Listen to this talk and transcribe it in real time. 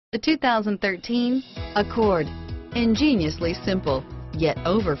The 2013 Accord. Ingeniously simple, yet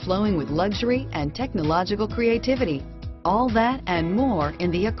overflowing with luxury and technological creativity. All that and more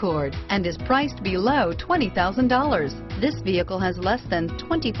in the Accord, and is priced below $20,000. This vehicle has less than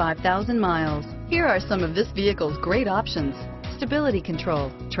 25,000 miles. Here are some of this vehicle's great options: stability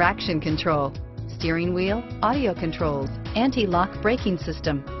control, traction control, steering wheel audio controls, anti-lock braking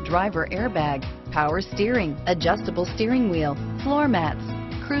system, driver airbag, power steering, adjustable steering wheel, floor mats,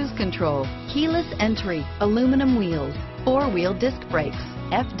 cruise control, keyless entry, aluminum wheels, four-wheel disc brakes,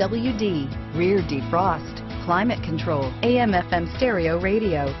 FWD, rear defrost, climate control, AM/FM stereo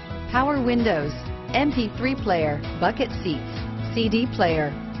radio, power windows, MP3 player, bucket seats, CD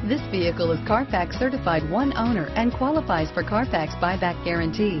player. This vehicle is Carfax certified one owner and qualifies for Carfax buyback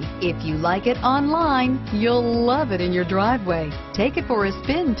guarantee. If you like it online, you'll love it in your driveway. Take it for a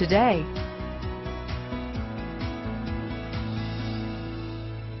spin today.